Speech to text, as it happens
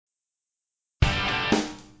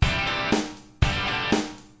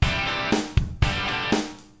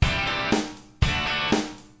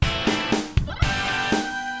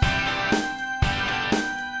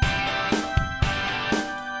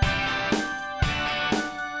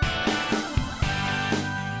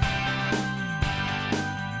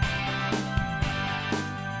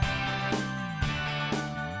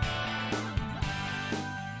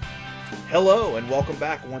Hello, and welcome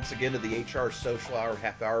back once again to the HR Social Hour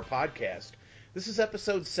Half Hour podcast. This is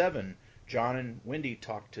episode 7. John and Wendy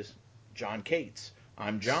talk to John Cates.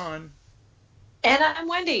 I'm John. And I'm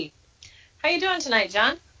Wendy. How you doing tonight,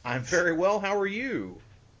 John? I'm very well. How are you?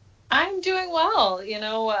 I'm doing well.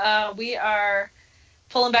 We are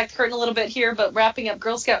pulling back the curtain a little bit here, but wrapping up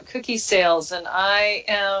Girl Scout cookie sales, and I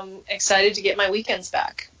am excited to get my weekends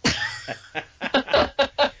back.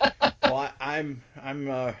 Well,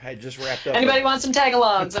 I just wrapped up. Anybody want some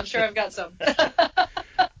tag-alongs? I'm sure I've got some.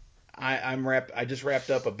 I just wrapped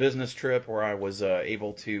up a business trip where I was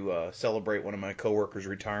able to celebrate one of my coworkers'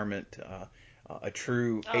 retirement. A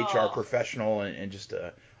true HR professional and just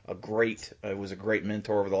it was a great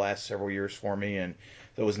mentor over the last several years for me, and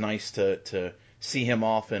it was nice to see him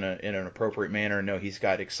off in an appropriate manner and know he's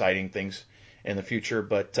got exciting things in the future.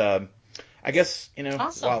 But I guess,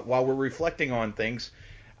 awesome. while we're reflecting on things,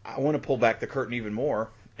 I want to pull back the curtain even more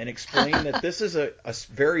and explain that this is a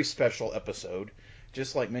very special episode,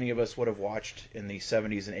 just like many of us would have watched in the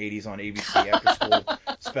 70s and 80s on ABC after-school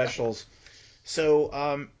specials.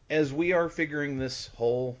 So as we are figuring this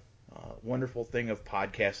whole wonderful thing of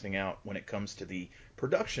podcasting out when it comes to the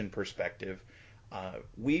production perspective,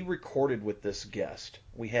 we recorded with this guest.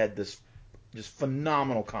 We had this just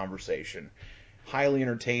phenomenal conversation, highly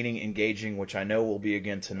entertaining, engaging, which I know will be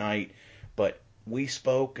again tonight, but we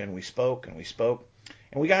spoke and we spoke and we spoke,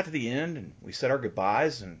 and we got to the end and we said our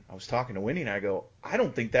goodbyes, and I was talking to Wendy and I go, I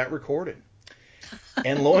don't think that recorded.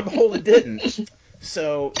 And lo and behold, it didn't.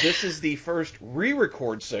 So this is the first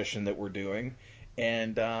re-record session that we're doing,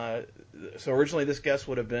 and so originally this guest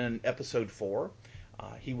would have been episode 4.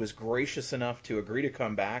 He was gracious enough to agree to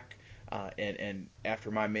come back, and after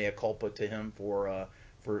my mea culpa to him for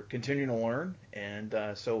continuing to learn, and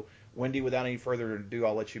so Wendy, without any further ado,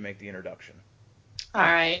 I'll let you make the introduction. All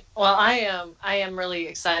right. Well, I am really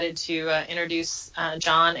excited to introduce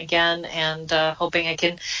John again, and hoping I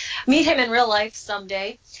can meet him in real life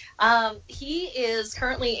someday. He is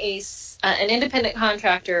currently an independent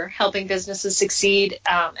contractor helping businesses succeed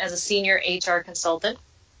as a senior HR consultant.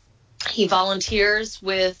 He volunteers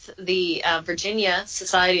with the Virginia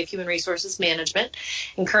Society of Human Resources Management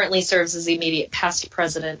and currently serves as the immediate past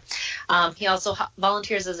president. He also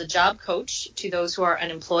volunteers as a job coach to those who are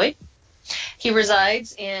unemployed. He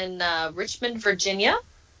resides in Richmond, Virginia,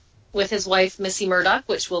 with his wife, Missy Murdoch,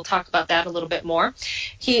 which we'll talk about that a little bit more.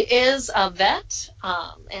 He is a vet,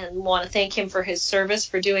 and want to thank him for his service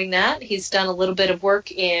for doing that. He's done a little bit of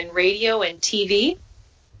work in radio and TV,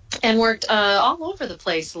 and worked all over the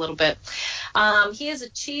place a little bit. He has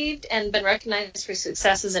achieved and been recognized for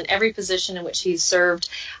successes in every position in which he's served,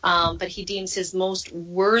 but he deems his most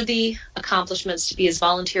worthy accomplishments to be his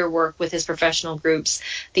volunteer work with his professional groups,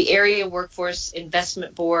 the Area Workforce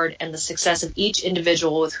Investment Board, and the success of each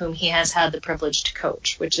individual with whom he has had the privilege to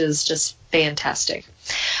coach, which is just fantastic.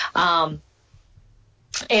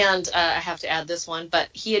 And I have to add this one, but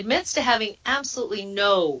he admits to having absolutely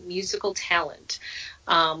no musical talent,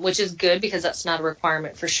 which is good because that's not a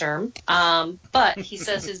requirement for SHRM. But he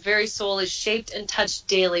says his very soul is shaped and touched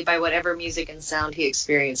daily by whatever music and sound he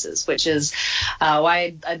experiences, which is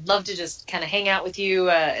why I'd love to just kind of hang out with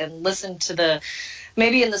you and listen to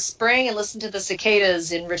maybe in the spring, and listen to the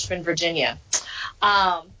cicadas in Richmond, Virginia.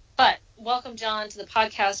 But welcome, John, to the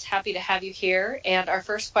podcast. Happy to have you here. And our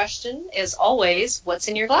first question is always, what's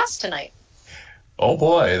in your glass tonight? Oh,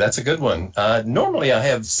 boy, that's a good one. Normally, I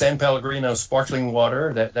have San Pellegrino sparkling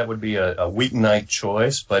water. That would be a weeknight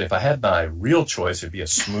choice. But if I had my real choice, it'd be a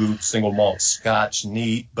smooth single malt Scotch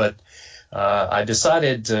neat. But I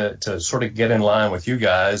decided to sort of get in line with you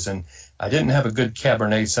guys, and I didn't have a good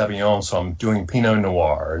Cabernet Sauvignon, so I'm doing Pinot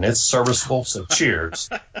Noir, and it's serviceable, so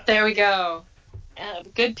cheers. There we go.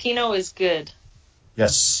 Good Pinot is good.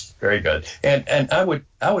 Yes, very good. And I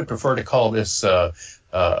would prefer to call this a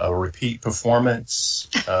repeat performance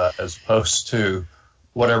as opposed to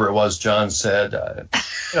whatever it was John said.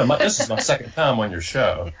 This is my second time on your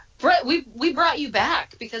show. Brett, we brought you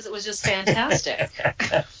back because it was just fantastic.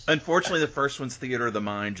 Unfortunately, the first one's theater of the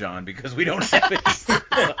mind, John, because we don't have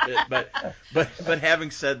it. But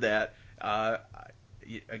having said that,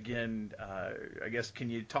 again, I guess, can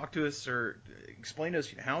you talk to us or explain to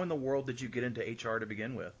us how in the world did you get into HR to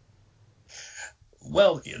begin with?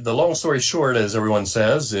 Well, the long story short, as everyone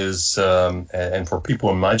says, is, and for people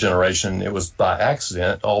in my generation, it was by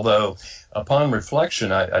accident. Although, upon reflection,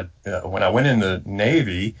 when I went in the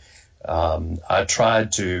Navy, I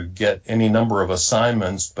tried to get any number of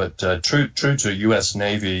assignments, but true to U.S.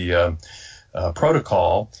 Navy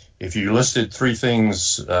protocol, if you listed 3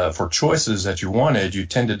 things for choices that you wanted, you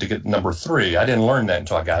tended to get number 3. I didn't learn that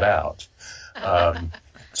until I got out.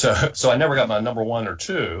 So I never got my number 1 or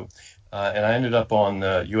 2. And I ended up on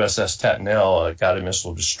USS Tattnell, a guided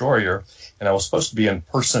missile destroyer, and I was supposed to be in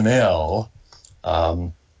personnel.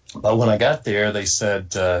 But when I got there, they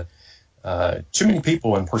said, too many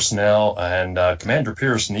people in personnel, and Commander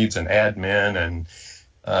Pierce needs an admin. And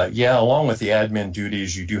along with the admin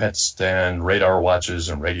duties, you do have to stand radar watches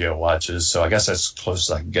and radio watches. So I guess that's as close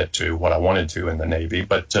as I could get to what I wanted to in the Navy.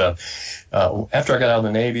 But after I got out of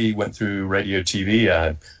the Navy, went through radio TV,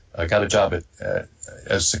 I got a job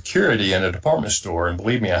as security in a department store. And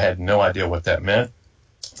believe me, I had no idea what that meant.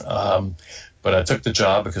 But I took the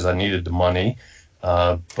job because I needed the money.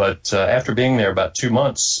 But after being there about 2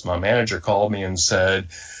 months, my manager called me and said,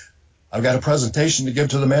 I've got a presentation to give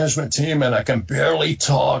to the management team and I can barely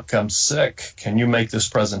talk. I'm sick. Can you make this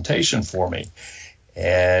presentation for me?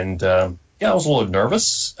 And I was a little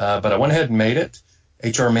nervous, but I went ahead and made it.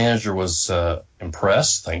 HR manager was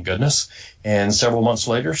impressed, thank goodness. And several months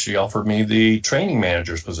later, she offered me the training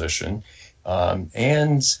manager's position.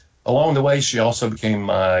 And along the way, she also became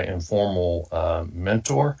my informal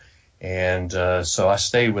mentor. And so I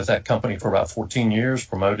stayed with that company for about 14 years,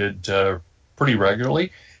 promoted pretty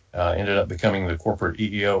regularly, ended up becoming the corporate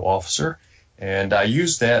EEO officer. And I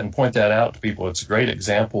use that and point that out to people. It's a great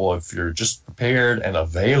example. If you're just prepared and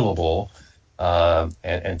available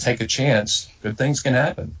and take a chance, good things can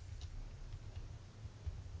happen.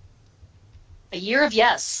 A Year of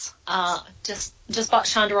Yes. Just bought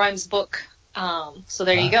Shonda Rhimes' book. So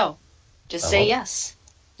there you go. Just say yes.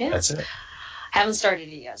 Yeah. That's it. Haven't started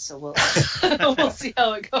it yet, so we'll we'll see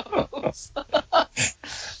how it goes.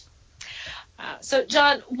 So,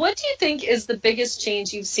 John, what do you think is the biggest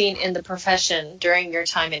change you've seen in the profession during your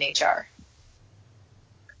time in HR?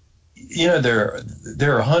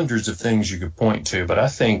 There are hundreds of things you could point to, but I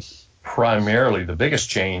think primarily the biggest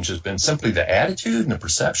change has been simply the attitude and the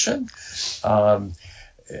perception. When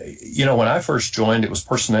I first joined, it was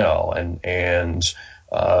personnel, and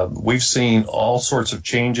we've seen all sorts of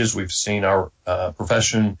changes. We've seen our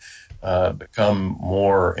profession become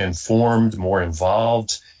more informed, more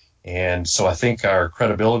involved. And so I think our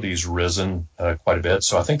credibility has risen quite a bit.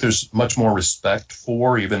 So I think there's much more respect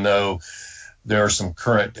for, even though there are some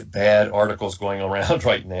current bad articles going around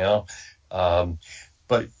right now.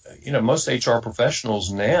 But most HR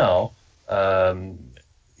professionals now, are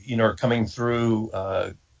coming through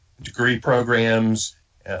degree programs,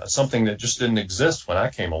 something that just didn't exist when I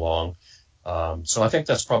came along. So I think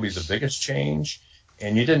that's probably the biggest change.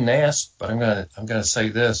 And you didn't ask, but I'm gonna say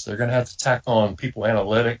this: they're gonna have to tack on people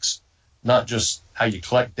analytics, not just how you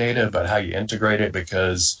collect data, but how you integrate it.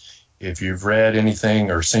 Because if you've read anything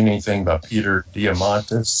or seen anything by Peter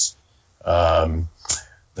Diamandis,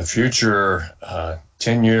 the future,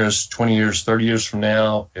 10 years, 20 years, 30 years from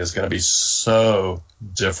now is going to be so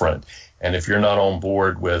different. And if you're not on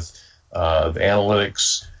board with the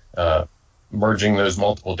analytics, merging those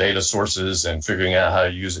multiple data sources and figuring out how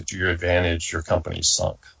to use it to your advantage, your company's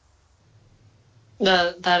sunk.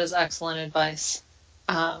 That is excellent advice.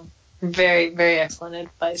 Very, very excellent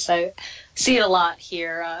advice. I see it a lot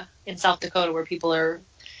here in South Dakota, where people are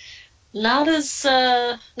not as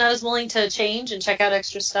willing to change and check out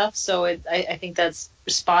extra stuff. So I think that's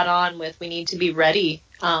spot on with, we need to be ready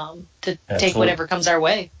to Absolutely. take whatever comes our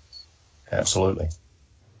way. Absolutely.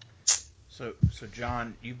 So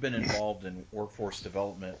John, you've been involved in workforce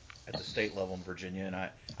development at the state level in Virginia, and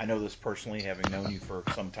I know this personally, having known you for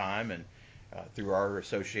some time, and through our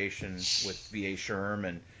association with VA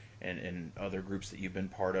SHRM and other groups that you've been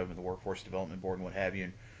part of, and the Workforce Development Board and what have you.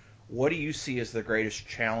 And what do you see as the greatest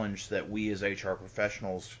challenge that we as HR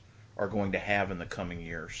professionals are going to have in the coming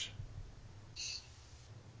years?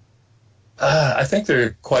 I think there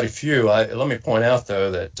are quite a few. Let me point out, though,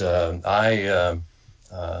 that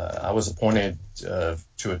I was appointed to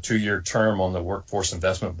a 2-year term on the Workforce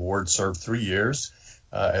Investment Board, served 3 years,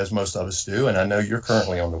 as most of us do. And I know you're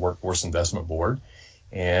currently on the Workforce Investment Board,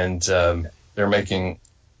 and they're making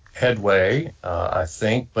headway, I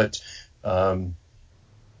think. But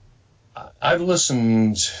I've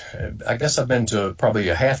listened, I guess I've been to probably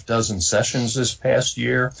a half dozen sessions this past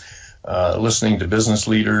year, listening to business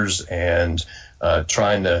leaders and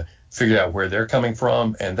trying to figure out where they're coming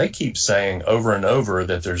from. And they keep saying over and over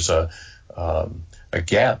that there's a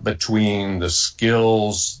gap between the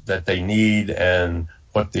skills that they need and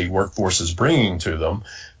what the workforce is bringing to them.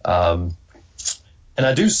 And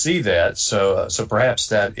I do see that. So perhaps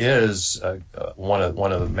that is one of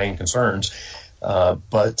the main concerns.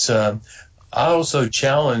 But I also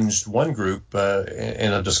challenged one group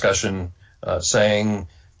in a discussion saying,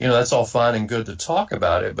 that's all fine and good to talk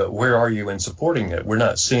about it, but where are you in supporting it? We're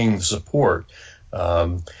not seeing the support.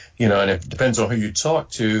 and it depends on who you talk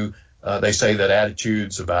to. They say that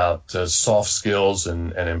attitudes about soft skills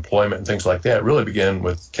and employment and things like that really begin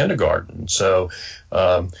with kindergarten. So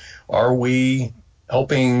are we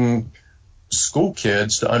helping school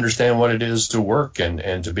kids to understand what it is to work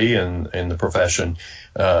and to be in the profession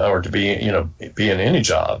or to be in any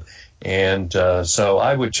job? And so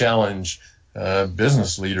I would challenge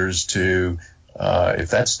business leaders to, if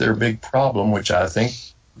that's their big problem, which I think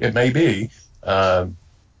it may be,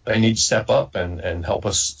 they need to step up and help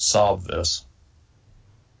us solve this.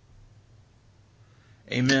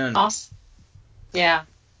 Amen. Awesome. Yeah.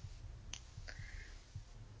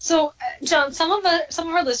 So, John, some of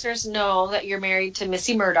our listeners know that you're married to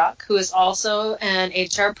Missy Murdoch, who is also an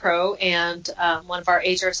HR pro and one of our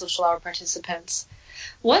HR Social Hour participants.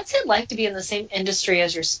 What's it like to be in the same industry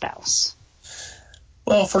as your spouse?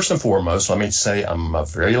 Well, first and foremost, let me say I'm a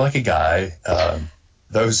very lucky guy.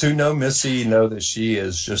 Those who know Missy know that she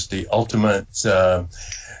is just the ultimate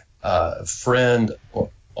friend,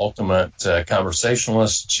 ultimate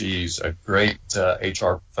conversationalist. She's a great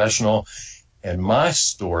HR professional. And my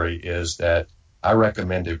story is that I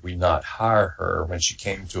recommended we not hire her when she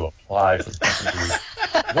came to apply for the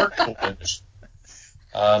company work for industry.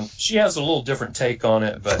 She has a little different take on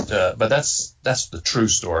it, but that's the true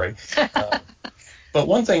story. But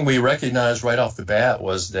one thing we recognized right off the bat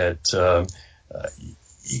was that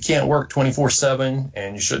you can't work 24/7,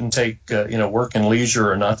 and you shouldn't take work and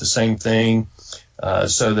leisure are not the same thing.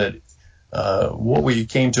 So that what we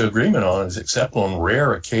came to agreement on is, except on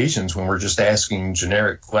rare occasions when we're just asking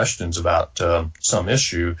generic questions about some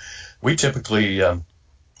issue, we typically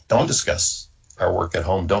don't discuss our work at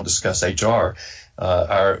home, don't discuss HR.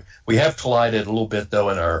 We have collided a little bit, though,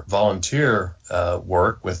 in our volunteer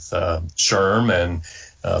work with SHRM and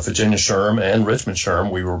Virginia SHRM and Richmond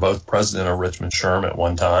SHRM. We were both president of Richmond SHRM at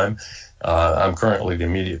one time. I'm currently the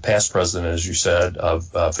immediate past president, as you said,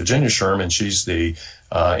 of Virginia SHRM, and she's the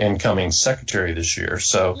incoming secretary this year.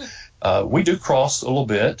 So we do cross a little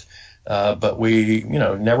bit, but we,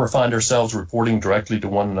 never find ourselves reporting directly to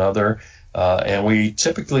one another. And we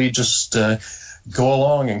typically just go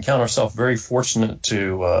along and count ourselves very fortunate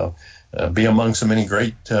to be among so many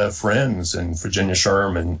great friends in Virginia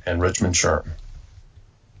SHRM and Richmond SHRM.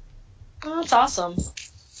 Oh, that's awesome.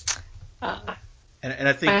 And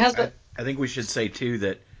I think we should say too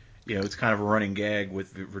that it's kind of a running gag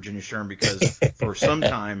with Virginia SHRM because for some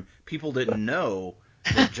time people didn't know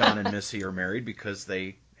that John and Missy are married because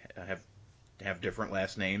they have different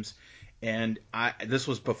last names. And this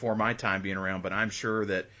was before my time being around, but I'm sure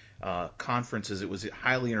that conferences, it was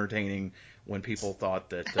highly entertaining when people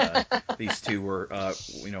thought that these two were,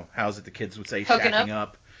 how's it the kids would say, hooking shacking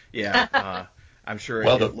up. Yeah. I'm sure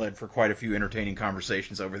it led for quite a few entertaining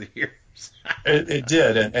conversations over the years. It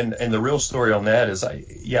did. And the real story on that is,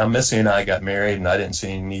 Missy and I got married, and I didn't see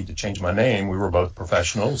any need to change my name. We were both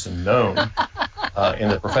professionals and known in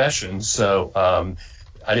the profession. So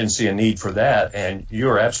I didn't see a need for that. And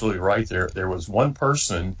you're absolutely right there. There was one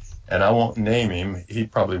person, and I won't name him. He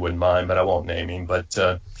probably wouldn't mind, but I won't name him.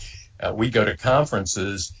 But we go to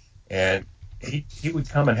conferences, and he would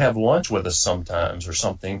come and have lunch with us sometimes or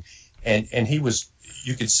something. And he was,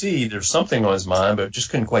 you could see there's something on his mind, but just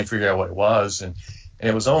couldn't quite figure out what it was. And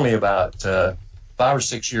it was only about 5 or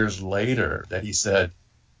 6 years later that he said,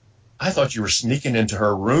 I thought you were sneaking into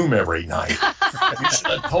her room every night. You should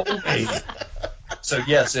have told me. So,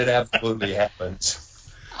 yes, it absolutely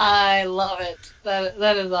happens. I love it.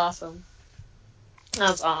 That is awesome.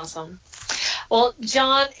 That's awesome. Well,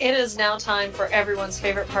 John, it is now time for everyone's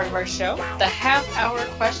favorite part of our show, the half-hour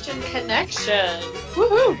question connection.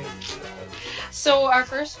 Woohoo! So our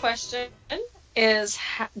first question is,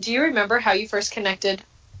 do you remember how you first connected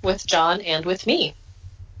with John and with me?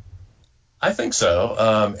 I think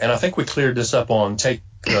so. And I think we cleared this up on take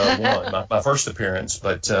one, my first appearance.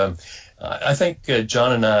 But I think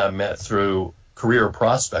John and I met through Career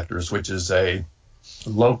Prospectors, which is a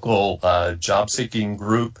local job-seeking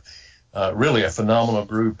group. Really a phenomenal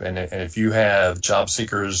group, and if you have job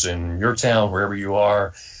seekers in your town, wherever you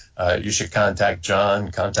are, you should contact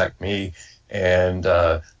John, contact me, and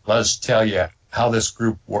let us tell you how this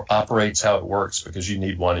group operates, how it works, because you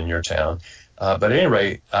need one in your town. But at any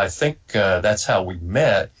rate, I think that's how we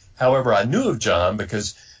met. However, I knew of John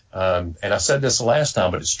because, and I said this last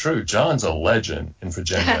time, but it's true, John's a legend in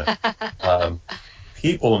Virginia.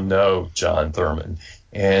 People know John Thurman.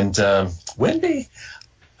 And Wendy,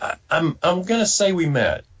 I'm going to say we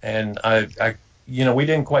met, and I we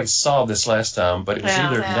didn't quite solve this last time, but it was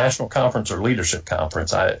either national conference or leadership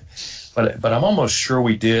conference. But I'm almost sure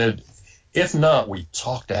we did. If not, we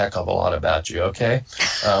talked a heck of a lot about you. Okay,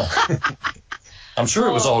 I'm I'm sure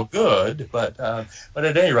it was all good, but at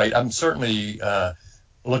any rate, I'm certainly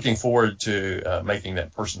looking forward to making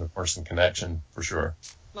that person-to-person connection for sure.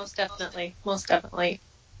 Most definitely. Most definitely.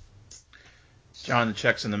 John, the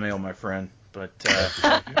check's in the mail, my friend. But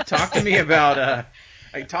talk to me about,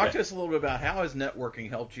 talk to us a little bit about how has networking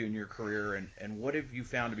helped you in your career, and what have you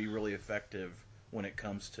found to be really effective when it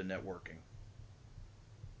comes to networking?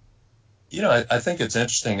 I think it's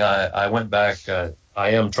interesting. I went back.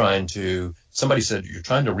 I am trying to. Somebody said, "You're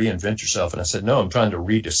trying to reinvent yourself," and I said, "No, I'm trying to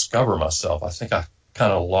rediscover myself." I think I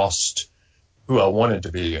kind of lost who I wanted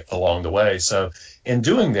to be along the way. So in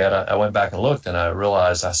doing that, I went back and looked, and I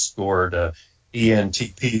realized I scored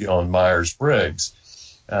ENTP on Myers-Briggs,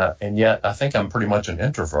 and yet I think I'm pretty much an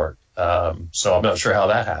introvert. So I'm not sure how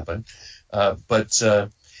that happened. But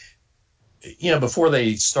before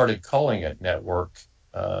they started calling it network,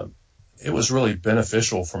 it was really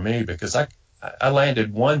beneficial for me because I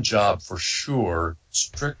landed one job for sure,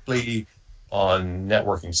 strictly on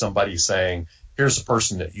networking. Somebody saying, here's a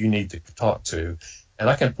person that you need to talk to. And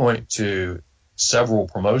I can point to several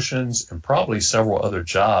promotions and probably several other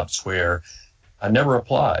jobs where I never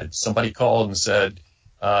applied. Somebody called and said,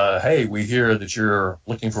 hey, we hear that you're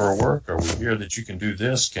looking for work, or we hear that you can do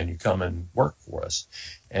this. Can you come and work for us?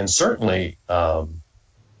 And certainly in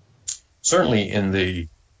the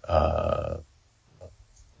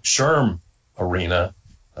SHRM arena,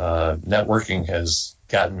 networking has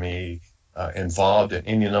gotten me involved in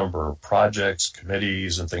any number of projects,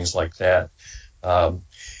 committees, and things like that.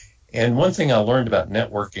 And one thing I learned about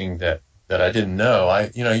networking that I didn't know,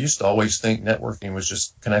 I used to always think networking was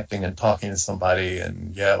just connecting and talking to somebody,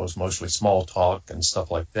 and it was mostly small talk and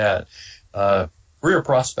stuff like that. Career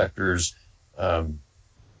prospectors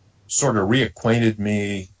sort of reacquainted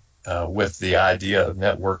me with the idea of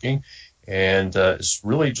networking. And it's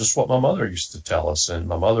really just what my mother used to tell us. And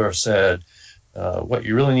my mother said, what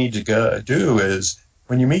you really need to do is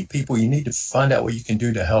when you meet people, you need to find out what you can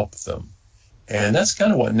do to help them. And that's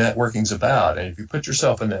kind of what networking's about. And if you put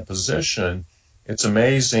yourself in that position, it's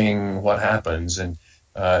amazing what happens. And,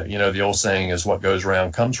 the old saying is what goes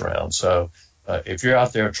around comes around. So if you're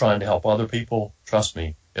out there trying to help other people, trust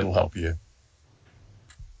me, it'll help you.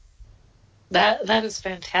 That is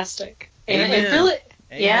fantastic. And Amen. it really,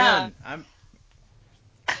 Amen. yeah.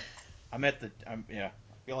 I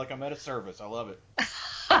feel like I'm at a service. I love it.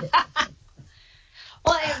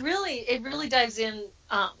 Well, it really dives in,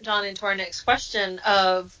 John, into our next question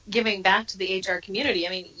of giving back to the HR community. I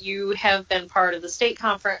mean, you have been part of the state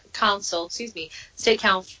council,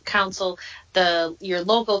 your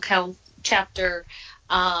local chapter,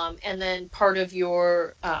 and then part of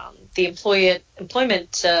your the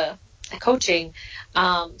employment coaching.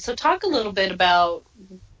 So talk a little bit about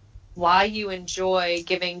why you enjoy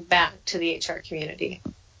giving back to the HR community.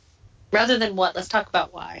 Rather than what, let's talk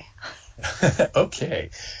about why.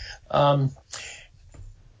 Okay. The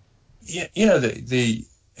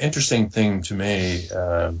interesting thing to me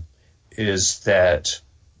is that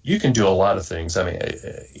you can do a lot of things. I mean,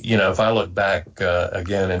 if I look back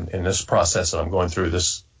again in this process that I'm going through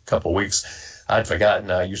this couple of weeks, I'd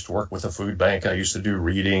forgotten I used to work with a food bank. I used to do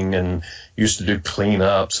reading and used to do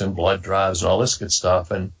cleanups and blood drives and all this good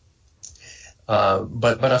stuff. And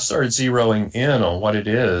but I started zeroing in on what it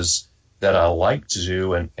is that I like to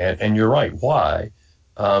do, and you're right, why?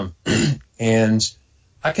 And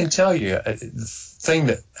I can tell you, the thing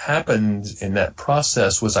that happened in that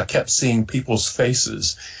process was I kept seeing people's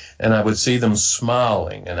faces, and I would see them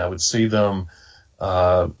smiling, and I would see them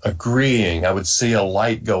agreeing. I would see a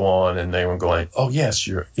light go on, and they were going, "Oh yes,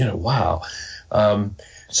 wow."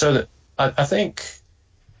 So that I think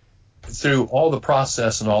through all the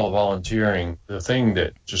process and all the volunteering, the thing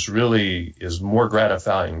that just really is more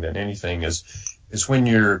gratifying than anything is when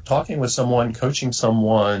you're talking with someone, coaching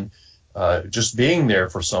someone, just being there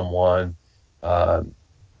for someone, and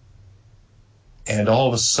all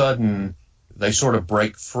of a sudden they sort of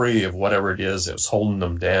break free of whatever it is that's holding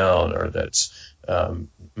them down or that's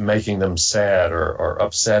making them sad or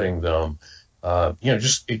upsetting them.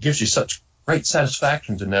 Just it gives you such great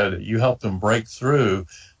satisfaction to know that you help them break through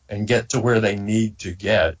and get to where they need to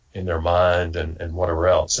get in their mind and whatever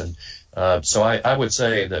else. And so I would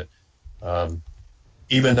say that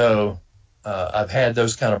even though I've had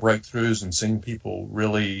those kind of breakthroughs and seen people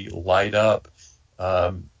really light up,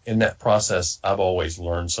 in that process, I've always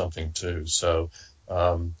learned something too. So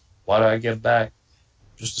why do I give back?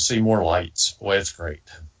 Just to see more lights. Boy, it's great.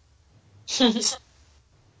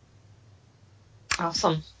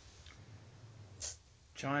 Awesome.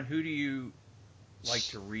 John, who do you like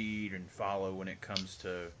to read and follow when it comes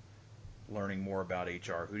to learning more about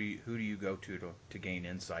HR? Who do you go to gain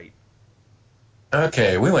insight?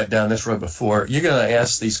 Okay, we went down this road before. You're going to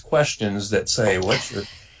ask these questions that say, what's your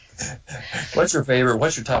favorite?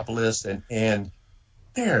 What's your top list? And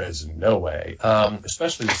there is no way,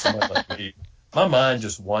 especially with somebody like me. My mind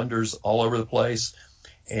just wanders all over the place.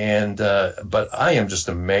 And but I am just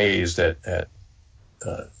amazed at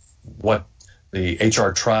what the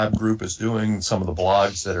HR Tribe group is doing, some of the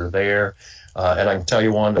blogs that are there. And I can tell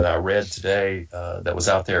you one that I read today that was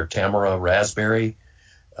out there, Tamara Raspberry.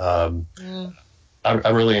 I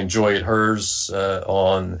really enjoyed hers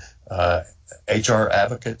on HR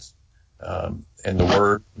advocates and the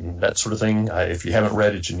word and that sort of thing. If you haven't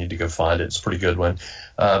read it, you need to go find it. It's a pretty good one.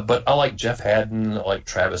 But I like Jeff Haddon. I like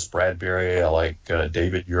Travis Bradberry. I like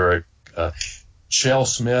David Urich.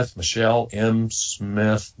 Michelle M.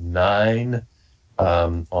 Smith 9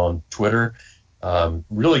 on Twitter.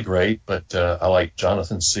 Really great. But I like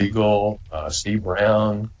Jonathan Siegel, Steve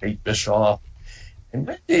Brown, Kate Bischoff. And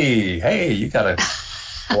Wendy, hey, you got a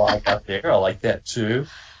blog out there. I like that too.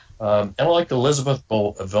 And I like Elizabeth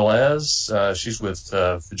Velez. She's with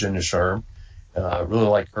Virginia SHRM. Really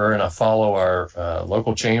like her, and I follow our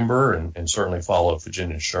local chamber and certainly follow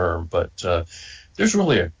Virginia SHRM. But there's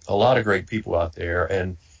really a lot of great people out there.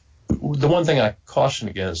 And the one thing I caution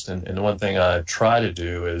against and the one thing I try to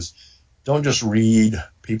do is don't just read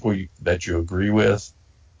people that you agree with.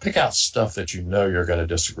 Pick out stuff that you know you're going to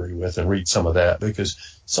disagree with and read some of that,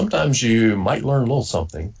 because sometimes you might learn a little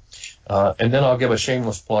something. And then I'll give a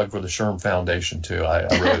shameless plug for the SHRM Foundation too. I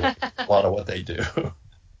really like a lot of what they do.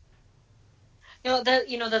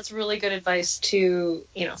 That's really good advice to,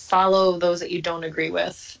 follow those that you don't agree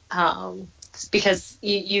with, because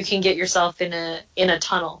you can get yourself in a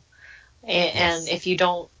tunnel, and if you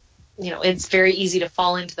don't, it's very easy to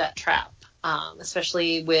fall into that trap.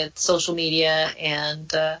 Especially with social media,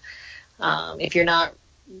 and if you're not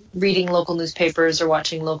reading local newspapers or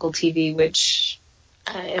watching local TV, which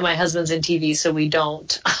and my husband's in TV, so we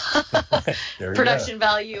don't production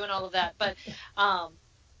value and all of that. But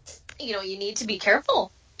you need to be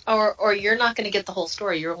careful, or you're not going to get the whole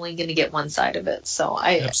story. You're only going to get one side of it. So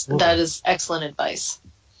that is excellent advice.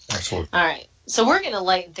 Absolutely. All right, so we're going to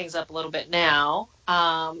lighten things up a little bit now,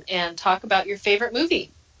 and talk about your favorite movie.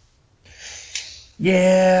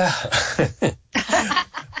 Yeah.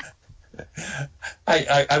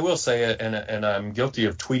 I will say it, and I'm guilty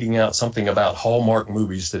of tweeting out something about Hallmark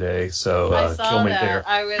movies today, so I saw kill me that. there.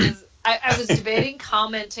 I was debating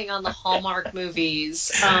commenting on the Hallmark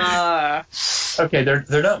movies. Okay,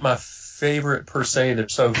 they're not my favorite per se.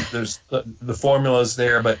 There's the formula's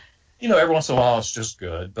there, but every once in a while it's just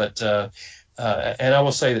good. But and I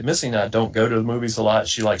will say that Missy and I don't go to the movies a lot.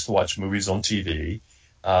 She likes to watch movies on TV.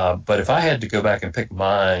 But if I had to go back and pick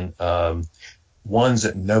mine, ones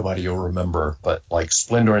that nobody will remember, but like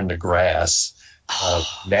Splendor in the Grass,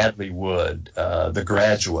 Natalie Wood, The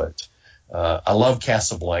Graduate. I love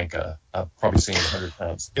Casablanca. I've probably seen it 100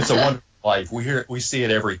 times. It's a Wonderful Life. We see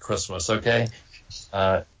it every Christmas. Okay.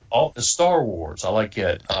 All the Star Wars. I like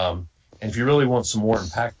it. And if you really want some more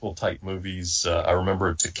impactful type movies, I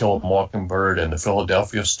remember To Kill a Mockingbird and The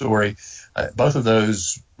Philadelphia Story. Both of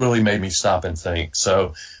those really made me stop and think.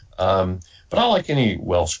 So, but I like any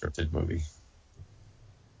well-scripted movie.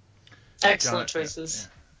 Excellent choices.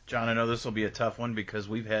 John, I know this will be a tough one because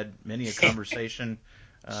we've had many a conversation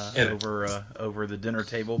over the dinner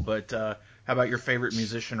table. But how about your favorite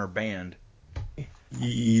musician or band?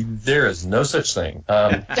 There is no such thing.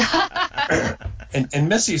 And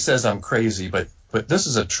Missy says I'm crazy, but this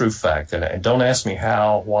is a true fact. And don't ask me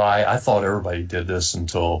how, why. I thought everybody did this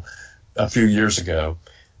until a few years ago.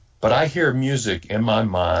 But I hear music in my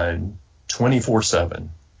mind 24/7.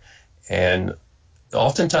 And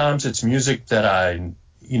oftentimes it's music that I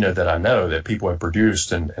know that people have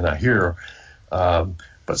produced and I hear.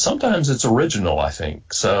 But sometimes it's original, I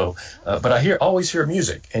think. So, but I always hear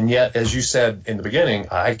music. And yet, as you said in the beginning,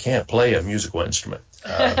 I can't play a musical instrument.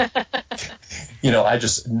 I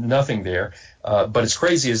just, nothing there. But as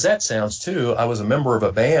crazy as that sounds too, I was a member of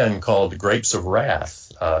a band called Grapes of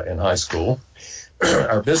Wrath in high school.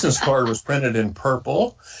 Our business card was printed in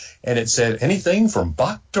purple, and it said anything from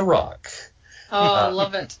Bach to rock. Oh, I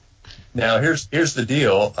love it. Now, here's the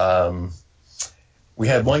deal. We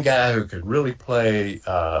had one guy who could really play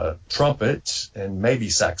trumpet and maybe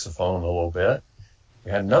saxophone a little bit.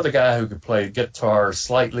 We had another guy who could play guitar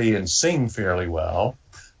slightly and sing fairly well.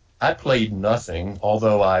 I played nothing,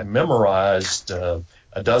 although I memorized a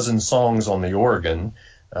dozen songs on the organ,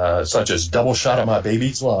 such as Double Shot of My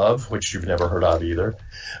Baby's Love, which you've never heard of either.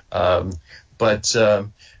 But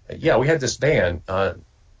we had this band.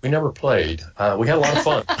 We never played. We had a lot of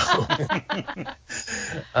fun.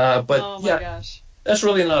 Oh, my gosh. That's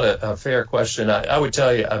really not a fair question. I would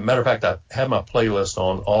tell you, as a matter of fact, I had my playlist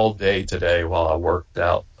on all day today while I worked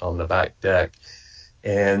out on the back deck.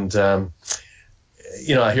 And, I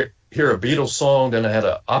hear a Beatles song, then I had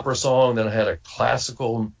an opera song, then I had a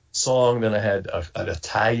classical song, then I had an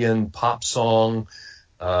Italian pop song.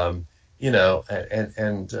 John's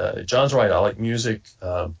right. I like music.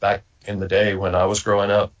 Back in the day when I was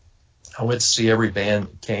growing up, I went to see every band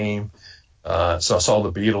that came. So I saw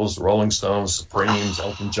the Beatles, the Rolling Stones, Supremes,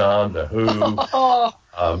 Elton John, The Who.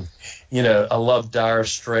 I love Dire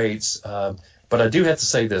Straits. But I do have to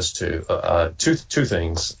say this too. Two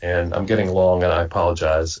things, and I'm getting long, and I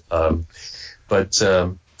apologize. But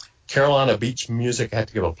Carolina Beach music, I have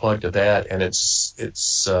to give a plug to that, and it's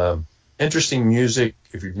interesting music.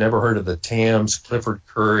 If you've never heard of the Tams, Clifford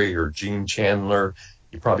Curry, or Gene Chandler,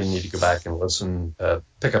 you probably need to go back and listen,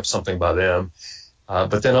 pick up something by them.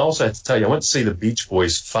 But then I also have to tell you, I went to see the Beach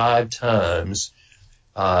Boys 5 times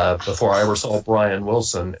before I ever saw Brian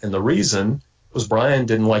Wilson. And the reason was Brian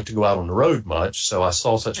didn't like to go out on the road much, so I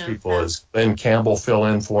saw such people as Ben Campbell fill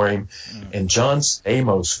in for him, and John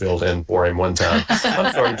Stamos filled in for him one time.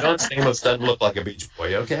 I'm sorry, John Stamos doesn't look like a Beach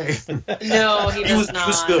Boy, okay? No, he does not. He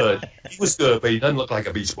was good. He was good, but he doesn't look like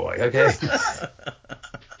a Beach Boy, okay?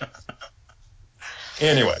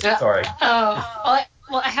 Anyway, sorry.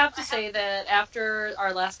 Well, I have to say that after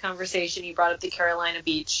our last conversation, you brought up the Carolina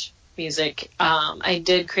Beach music. I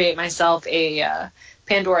did create myself a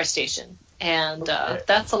Pandora station, and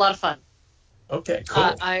that's a lot of fun. Okay,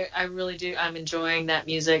 cool. I really do. I'm enjoying that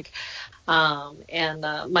music. And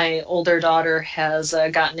my older daughter has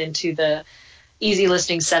gotten into the easy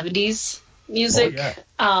listening 70s music.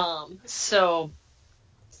 Oh, yeah. So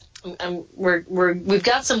we've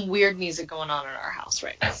got some weird music going on in our house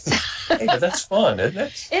right now. Hey, but that's fun, isn't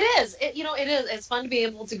it? It is. It is. It's fun to be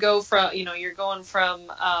able to go from, you're going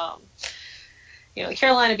from,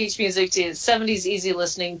 Carolina Beach music to 70s easy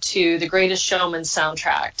listening to the Greatest Showman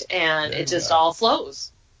soundtrack, and it just all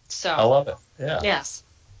flows. So I love it. Yeah. Yes.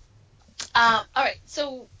 All right.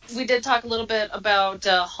 So we did talk a little bit about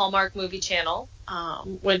Hallmark Movie Channel,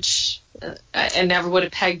 which I never would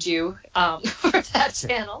have pegged you for that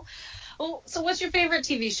channel. Well, so what's your favorite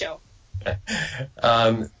TV show?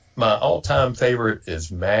 My all-time favorite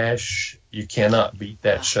is MASH. You cannot beat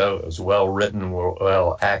that show. It was well written,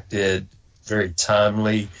 well acted, very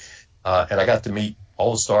timely, and I got to meet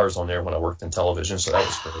all the stars on there when I worked in television, so that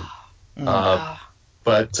was great.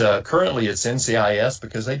 But currently it's NCIS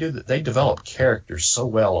because they develop characters so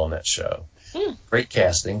well on that show. Great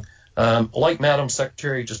casting. Like Madam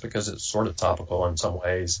Secretary, just because it's sort of topical in some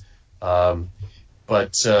ways.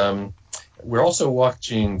 But we're also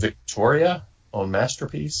watching Victoria on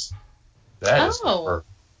Masterpiece. That is superb.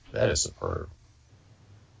 That is superb.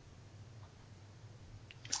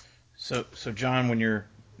 So John, when you're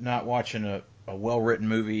not watching a well-written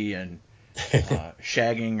movie and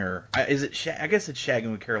shagging, or is it? I guess it's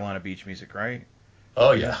shagging with Carolina Beach music, right?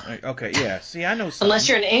 Oh yeah. Okay, yeah. See, I know something. Unless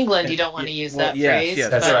you're in England, you don't want to use that phrase. Yes,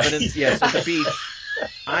 that's right. But yes, at the beach.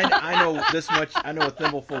 I know this much. I know a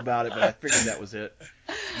thimbleful about it, but I figured that was it.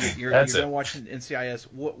 You're been watching NCIS.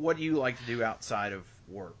 What do you like to do outside of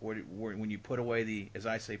work? When you put away the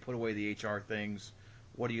HR things,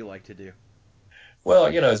 what do you like to do? Well,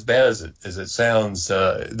 as bad as it sounds,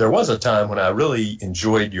 there was a time when I really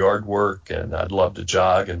enjoyed yard work, and I'd love to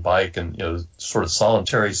jog and bike and sort of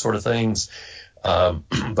solitary sort of things.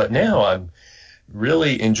 But now I'm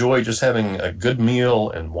really enjoy just having a good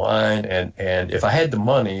meal and wine, and if I had the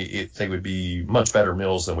money, they would be much better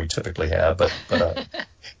meals than we typically have.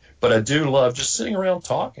 But I do love just sitting around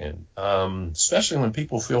talking, especially when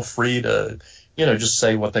people feel free to, just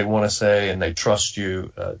say what they want to say, and they trust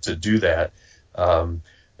you to do that.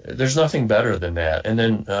 There's nothing better than that. And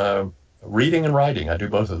then reading and writing, I do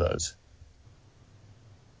both of those.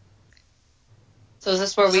 So is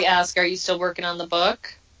this where we ask, are you still working on the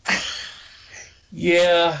book?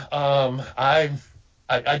 Yeah, I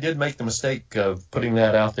did make the mistake of putting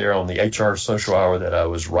that out there on the HR Social Hour that I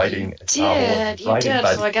was writing. You did, so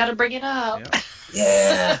I got to bring it up.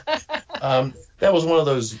 Yeah. That was one of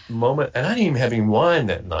those moments, and I didn't even have any wine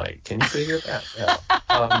that night. Can you figure that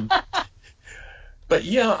out? But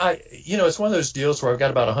yeah, it's one of those deals where I've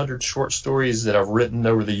got about 100 short stories that I've written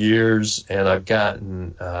over the years, and I've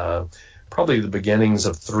gotten probably the beginnings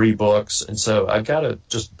of 3 books, and so I've got to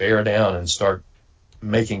just bear down and start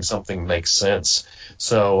making something make sense.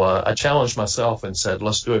 So I challenged myself and said,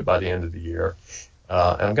 let's do it by the end of the year.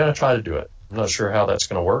 And I'm going to try to do it. I'm not sure how that's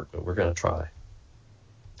going to work, but we're going to try.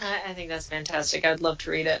 I think that's fantastic. I'd love to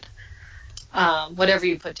read it. Whatever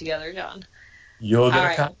you put together, John. You'll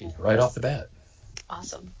get a copy right off the bat.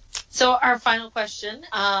 Awesome. So our final question,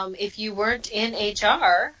 if you weren't in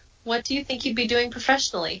HR, what do you think you'd be doing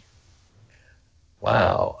professionally?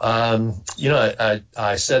 Wow.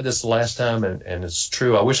 I said this last time, and it's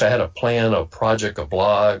true. I wish I had a plan, a project, a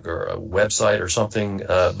blog, or a website or something.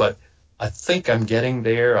 But I think I'm getting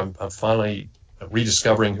there. I'm finally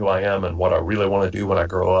rediscovering who I am and what I really want to do when I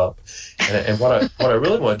grow up. And what I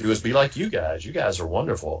really want to do is be like you guys. You guys are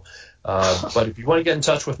wonderful. But if you want to get in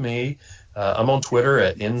touch with me, I'm on Twitter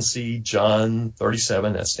at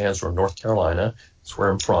NCJohn37. That stands for North Carolina. That's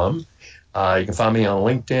where I'm from. You can find me on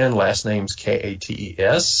LinkedIn. Last name's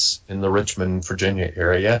Kates in the Richmond, Virginia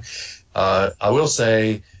area. I will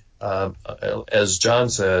say, as John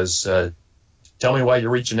says, tell me why you're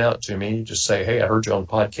reaching out to me. Just say, hey, I heard you on the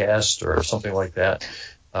podcast or something like that,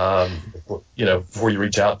 before you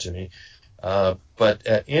reach out to me. But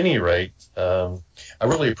at any rate, I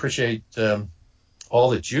really appreciate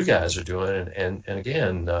all that you guys are doing. And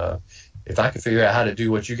again, if I could figure out how to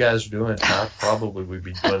do what you guys are doing, I probably would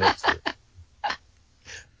be doing it too.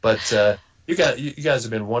 But you guys have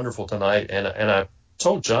been wonderful tonight, and I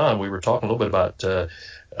told John we were talking a little bit about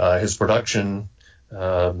his production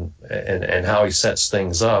and how he sets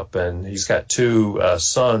things up, and he's got two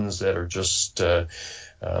sons that are just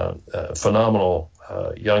phenomenal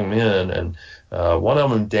young men, and one of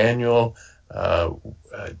them, Daniel,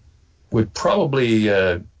 would probably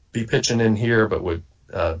be pitching in here, but would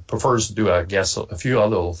prefers to do, I guess, a few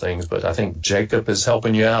other little things. But I think Jacob is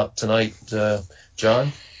helping you out tonight,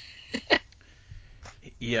 John.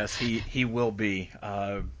 Yes, he will be.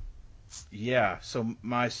 So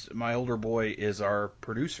my older boy is our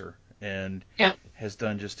producer and has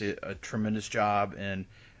done just a tremendous job, and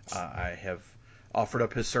I have offered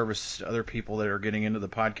up his services to other people that are getting into the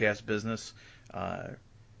podcast business.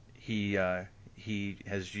 He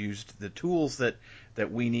has used the tools that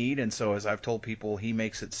we need, and so as I've told people, he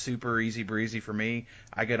makes it super easy breezy for me.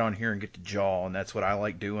 I get on here and get to jaw, and that's what I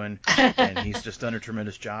like doing. And he's just done a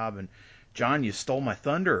tremendous job. And John, you stole my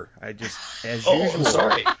thunder. I just, as usual. I'm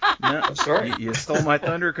sorry. No, I'm sorry. You stole my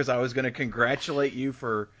thunder because I was going to congratulate you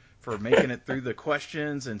for making it through the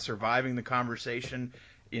questions and surviving the conversation.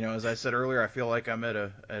 As I said earlier, I feel like I'm at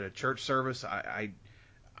a church service. I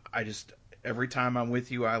just, every time I'm with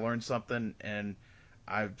you, I learn something, and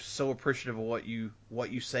I'm so appreciative of what you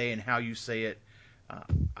say and how you say it.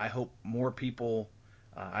 I hope more people,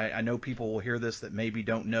 I know people will hear this that maybe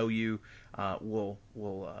don't know you, will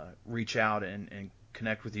reach out and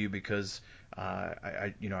connect with you, because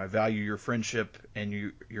I value your friendship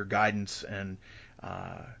and your guidance, and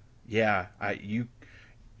you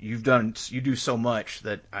do so much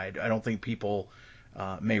that I don't think people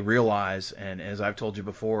may realize. And as I've told you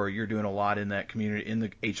before, you're doing a lot in that community, in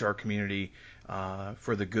the HR community,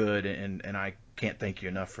 for the good, and I can't thank you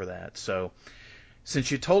enough for that. So,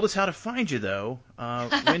 since you told us how to find you, though,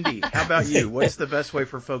 Wendy, how about you? What's the best way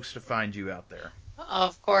for folks to find you out there?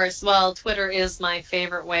 Of course. Well, Twitter is my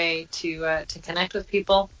favorite way to connect with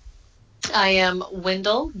people. I am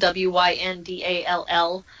Wendell,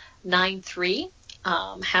 Wyndall 93.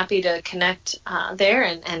 Happy to connect there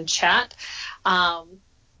and chat.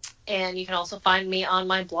 And you can also find me on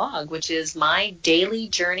my blog, which is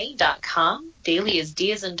mydailyjourney.com. Daily is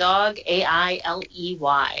D as in dog,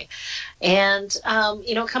 AILEY. And,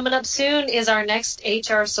 coming up soon is our next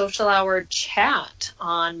HR Social Hour chat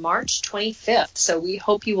on March 25th. So we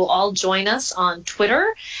hope you will all join us on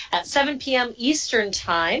Twitter at 7 p.m. Eastern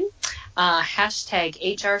Time.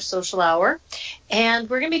 Hashtag HR Social Hour. And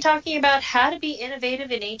we're going to be talking about how to be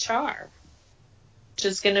innovative in HR.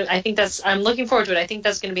 I'm looking forward to it. I think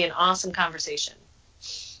that's going to be an awesome conversation.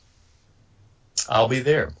 I'll be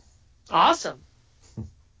there. Awesome.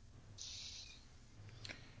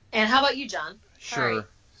 And how about you, John? Sure. Right.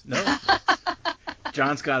 No.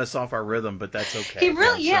 John's got us off our rhythm, but that's okay. He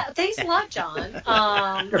really, thanks a lot, John.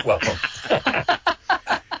 You're welcome.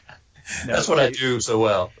 That's what I do so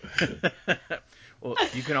well. Well,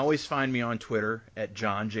 you can always find me on Twitter at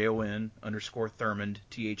John, Jon_Thurmond,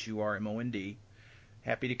 THURMOND.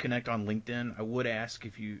 Happy to connect on LinkedIn. I would ask,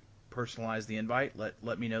 if you personalize the invite,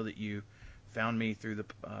 let me know that you found me through the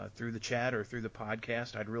chat or through the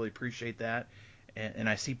podcast. I'd really appreciate that. And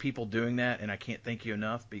I see people doing that, and I can't thank you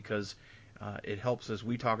enough, because it helps as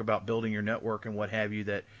we talk about building your network and what have you,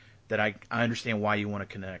 that I understand why you want to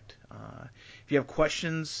connect. If you have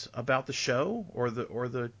questions about the show or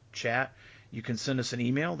the chat, you can send us an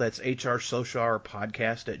email. That's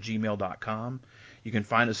hrsocialhourpodcast@gmail.com. You can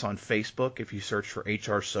find us on Facebook if you search for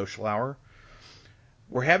HR Social Hour.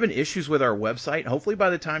 We're having issues with our website. Hopefully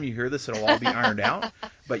by the time you hear this, it'll all be ironed out.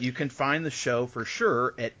 But you can find the show for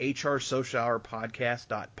sure at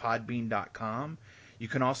hrsocialhourpodcast.podbean.com. You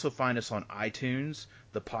can also find us on iTunes,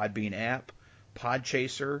 the Podbean app,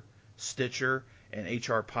 Podchaser, Stitcher, and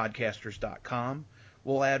hrpodcasters.com.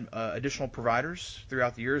 We'll add additional providers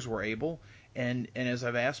throughout the years we're able. And as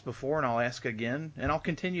I've asked before, and I'll ask again, and I'll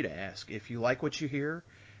continue to ask, if you like what you hear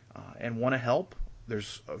and want to help,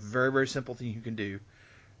 there's a very, very simple thing you can do.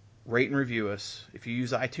 Rate and review us. If you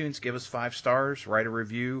use iTunes, give us 5 stars, write a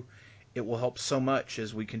review. It will help so much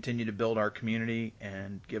as we continue to build our community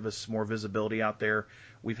and give us more visibility out there.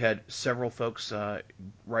 We've had several folks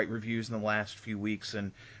write reviews in the last few weeks,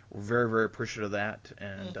 and we're very, very appreciative of that.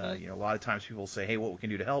 And a lot of times people say, hey, what we can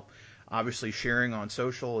do to help. Obviously, sharing on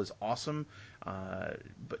social is awesome,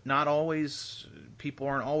 but not always. People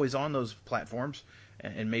aren't always on those platforms,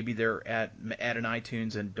 and maybe they're at an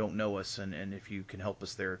iTunes and don't know us. And if you can help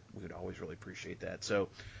us there, we would always really appreciate that. So,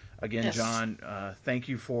 again, yes. John, thank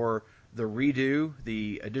you for the redo,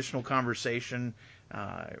 the additional conversation.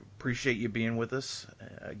 Appreciate you being with us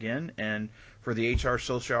again. And for the HR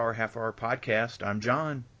Social Hour Half Hour podcast, I'm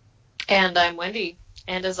John. And I'm Wendy.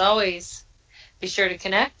 And as always, be sure to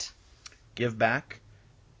connect, give back,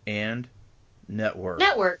 and network.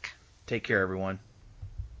 Network. Take care, everyone.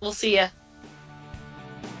 We'll see ya.